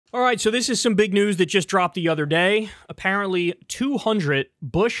All right, so this is some big news that just dropped the other day. Apparently, 200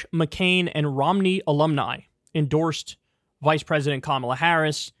 Bush, McCain, and Romney alumni endorsed Vice President Kamala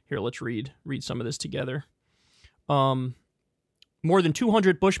Harris. Here, let's read some of this together. More than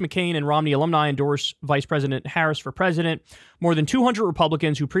 200 Bush, McCain, and Romney alumni endorse Vice President Harris for president. More than 200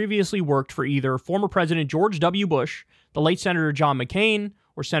 Republicans who previously worked for either former President George W. Bush, the late Senator John McCain,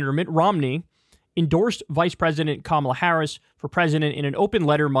 or Senator Mitt Romney endorsed Vice President Kamala Harris for president in an open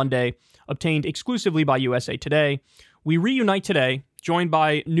letter Monday, obtained exclusively by USA Today. We reunite today, joined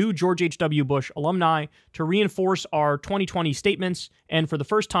by new George H.W. Bush alumni, to reinforce our 2020 statements and for the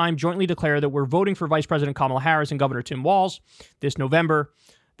first time jointly declare that we're voting for Vice President Kamala Harris and Governor Tim Walz this November.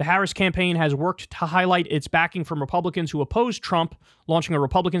 The Harris campaign has worked to highlight its backing from Republicans who oppose Trump, launching a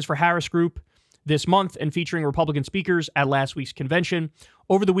Republicans for Harris group this month and featuring Republican speakers at last week's convention.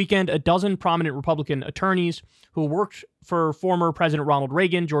 Over the weekend, a dozen prominent Republican attorneys who worked for former President Ronald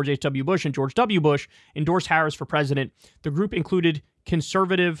Reagan, George H.W. Bush, and George W. Bush endorsed Harris for president. The group included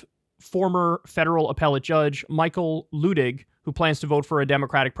conservative former federal appellate judge Michael Ludig, who plans to vote for a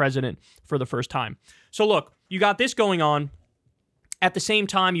Democratic president for the first time. So look, you got this going on. At the same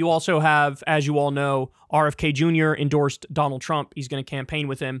time, you also have, as you all know, RFK Jr. endorsed Donald Trump. He's going to campaign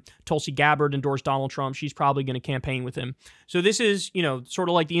with him. Tulsi Gabbard endorsed Donald Trump. She's probably going to campaign with him. So this is, sort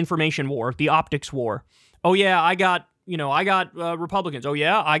of like the information war, the optics war. Oh, yeah, I got Republicans. Oh,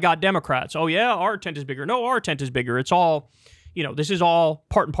 yeah, I got Democrats. Oh, yeah, our tent is bigger. No, our tent is bigger. It's all, this is all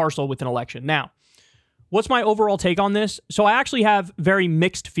part and parcel with an election. Now, what's my overall take on this? So I actually have very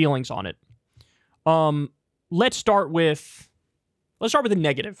mixed feelings on it. Let's start with the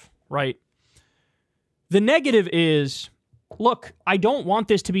negative, right? The negative is, look, I don't want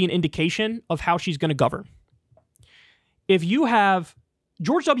this to be an indication of how she's going to govern. If you have,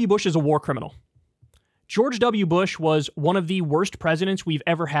 George W. Bush is a war criminal. George W. Bush was one of the worst presidents we've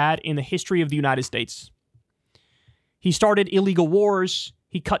ever had in the history of the United States. He started illegal wars.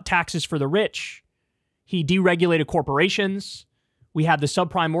 He cut taxes for the rich. He deregulated corporations. We had the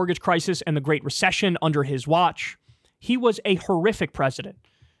subprime mortgage crisis and the Great Recession under his watch. He was a horrific president.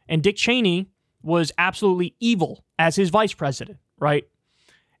 And Dick Cheney was absolutely evil as his vice president, right?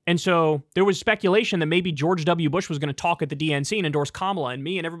 And so there was speculation that maybe George W. Bush was going to talk at the DNC and endorse Kamala, and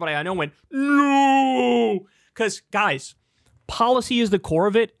me and everybody I know went, no! Because, guys, policy is the core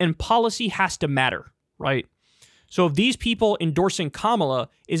of it, and policy has to matter, right? So if these people endorsing Kamala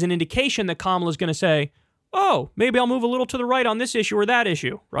is an indication that Kamala is going to say, oh, maybe I'll move a little to the right on this issue or that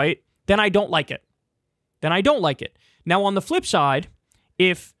issue, right? Then I don't like it. Now, on the flip side,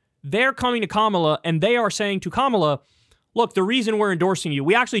 if they're coming to Kamala and they are saying to Kamala, look, the reason we're endorsing you,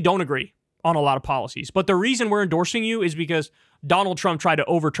 we actually don't agree on a lot of policies, but the reason we're endorsing you is because Donald Trump tried to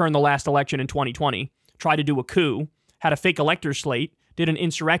overturn the last election in 2020, tried to do a coup, had a fake electors slate, did an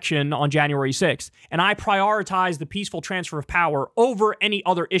insurrection on January 6th, and I prioritize the peaceful transfer of power over any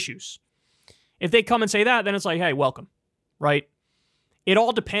other issues. If they come and say that, then it's like, hey, welcome, right? It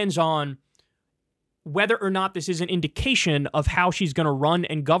all depends on whether or not this is an indication of how she's going to run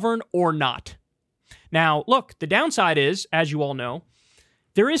and govern or not. Now, look, the downside is, as you all know,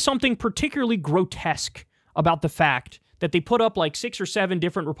 there is something particularly grotesque about the fact that they put up like 6 or 7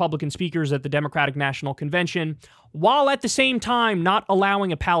 different Republican speakers at the Democratic National Convention, while at the same time not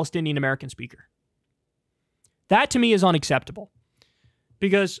allowing a Palestinian American speaker. That to me is unacceptable.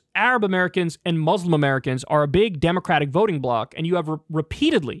 Because Arab Americans and Muslim Americans are a big Democratic voting bloc, and you have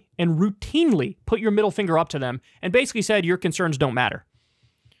repeatedly and routinely put your middle finger up to them and basically said your concerns don't matter.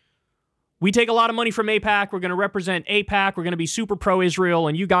 We take a lot of money from AIPAC. We're going to represent AIPAC. We're going to be super pro-Israel,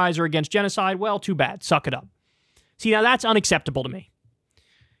 and you guys are against genocide. Well, too bad. Suck it up. See, now that's unacceptable to me.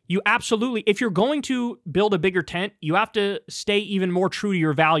 You absolutely, if you're going to build a bigger tent, you have to stay even more true to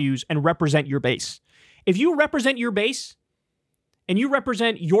your values and represent your base. If you represent your base, and you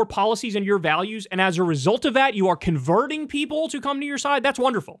represent your policies and your values, and as a result of that, you are converting people to come to your side, that's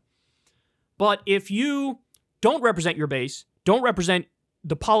wonderful. But if you don't represent your base, don't represent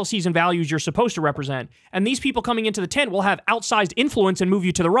the policies and values you're supposed to represent, and these people coming into the tent will have outsized influence and move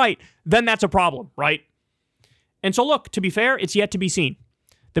you to the right, then that's a problem, right? And so look, to be fair, it's yet to be seen.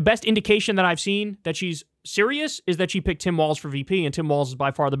 The best indication that I've seen that she's serious is that she picked Tim Walz for VP, and Tim Walz is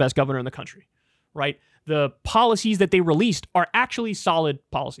by far the best governor in the country, right? The policies that they released are actually solid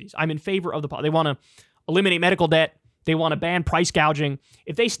policies. I'm in favor of they want to eliminate medical debt. They want to ban price gouging.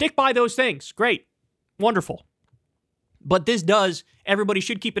 If they stick by those things, great, wonderful. But everybody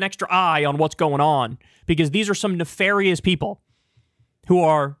should keep an extra eye on what's going on, because these are some nefarious people who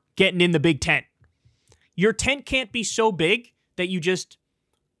are getting in the big tent. Your tent can't be so big that you just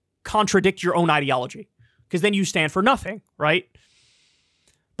contradict your own ideology, because then you stand for nothing, right?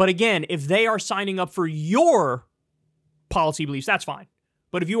 But again, if they are signing up for your policy beliefs, that's fine.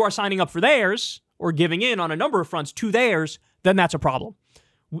 But if you are signing up for theirs or giving in on a number of fronts to theirs, then that's a problem.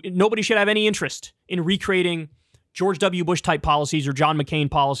 Nobody should have any interest in recreating George W. Bush type policies or John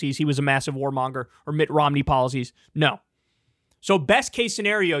McCain policies. He was a massive warmonger, or Mitt Romney policies. No. So best case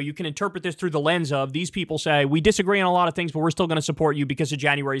scenario, you can interpret this through the lens of these people say, we disagree on a lot of things, but we're still going to support you because of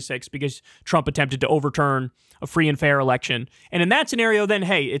January 6th, because Trump attempted to overturn a free and fair election. And in that scenario, then,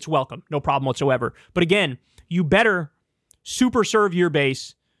 hey, it's welcome. No problem whatsoever. But again, you better super serve your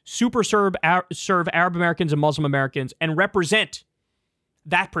base, super serve Arab Americans and Muslim Americans, and represent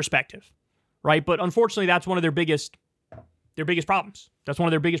that perspective, right? But unfortunately, that's one of their biggest problems. That's one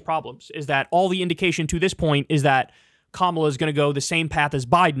of their biggest problems, is that all the indication to this point is that Kamala is going to go the same path as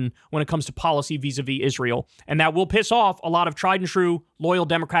Biden when it comes to policy vis-a-vis Israel. And that will piss off a lot of tried and true, loyal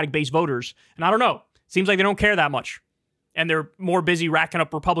Democratic-based voters. And I don't know. Seems like they don't care that much. And they're more busy racking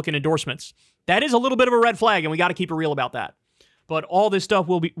up Republican endorsements. That is a little bit of a red flag, and we got to keep it real about that. But all this stuff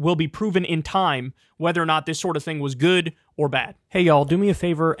will be proven in time, whether or not this sort of thing was good or bad. Hey, y'all, do me a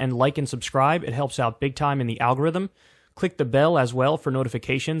favor and like and subscribe. It helps out big time in the algorithm. Click the bell as well for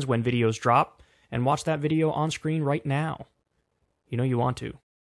notifications when videos drop. And watch that video on screen right now. You know you want to.